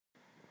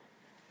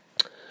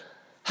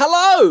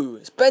Hello,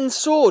 it's Ben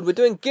Sword. We're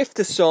doing Gift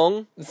a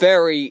Song.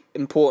 Very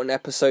important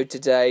episode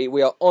today.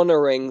 We are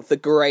honouring the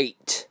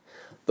great,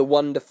 the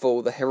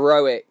wonderful, the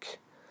heroic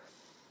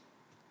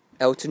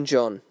Elton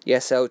John.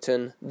 Yes,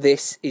 Elton,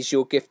 this is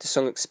your Gift a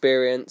Song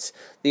experience.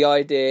 The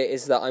idea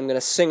is that I'm going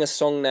to sing a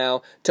song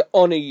now to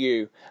honour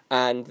you,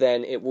 and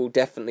then it will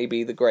definitely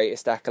be the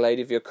greatest accolade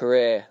of your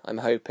career, I'm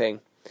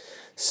hoping.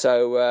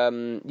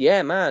 So,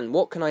 yeah, man,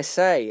 what can I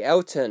say?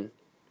 Elton,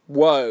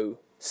 whoa.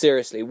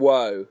 Seriously,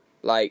 whoa.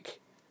 Like,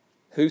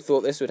 who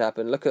thought this would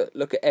happen? Look at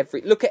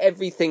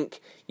everything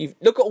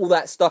look at all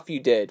that stuff you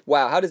did.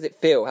 Wow, how does it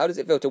feel? How does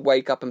it feel to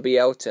wake up and be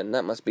Elton?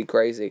 That must be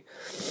crazy.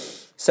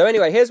 So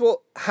anyway, here's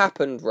what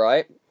happened,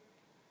 right?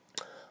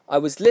 I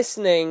was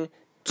listening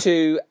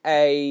to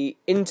a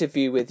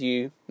interview with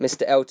you,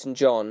 Mr. Elton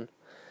John,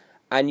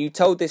 and you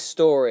told this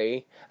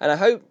story, and I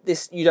hope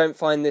this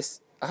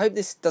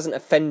doesn't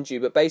offend you,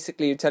 but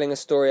basically you're telling a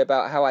story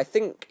about how I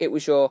think it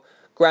was your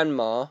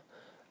grandma,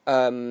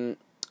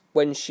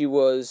 when she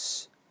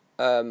was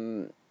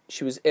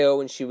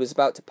ill and she was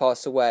about to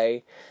pass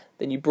away,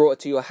 then you brought her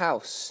to your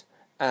house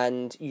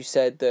and you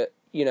said that,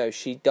 you know,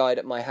 she died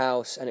at my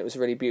house and it was a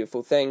really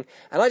beautiful thing.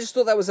 And I just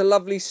thought that was a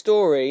lovely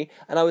story,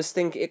 and I was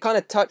thinking, it kind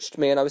of touched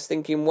me, and I was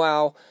thinking,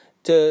 wow,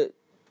 to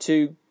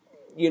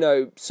you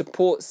know,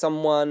 support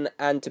someone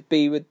and to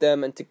be with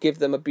them and to give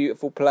them a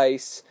beautiful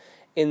place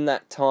in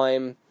that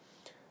time,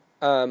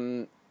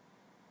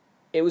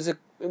 it was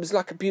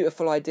like a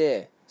beautiful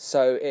idea.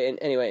 So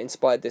anyway, it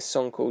inspired this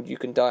song called You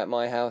Can Die at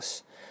My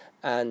House.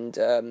 And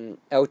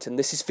Elton,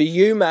 this is for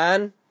you,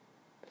 man.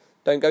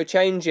 Don't go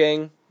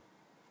changing.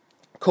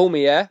 Call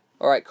me, yeah?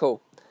 Alright,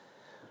 cool.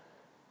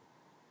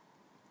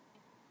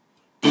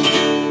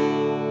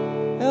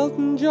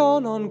 Elton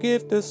John on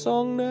Gift a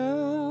Song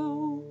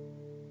now.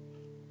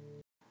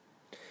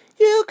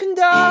 You can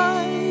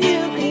die,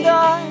 you can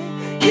die,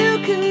 you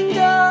can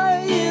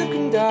die, you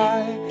can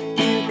die,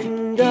 you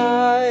can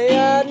die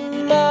at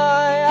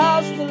my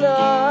house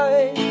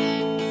tonight.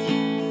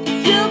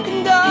 You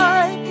can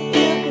die,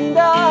 you can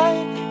die,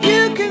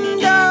 you can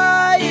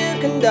die,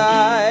 you can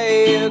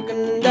die, you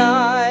can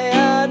die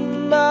at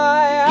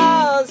my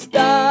house,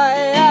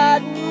 die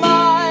at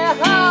my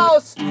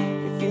house.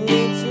 If you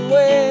need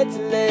somewhere to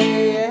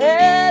lay your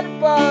head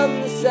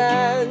upon the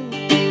sand,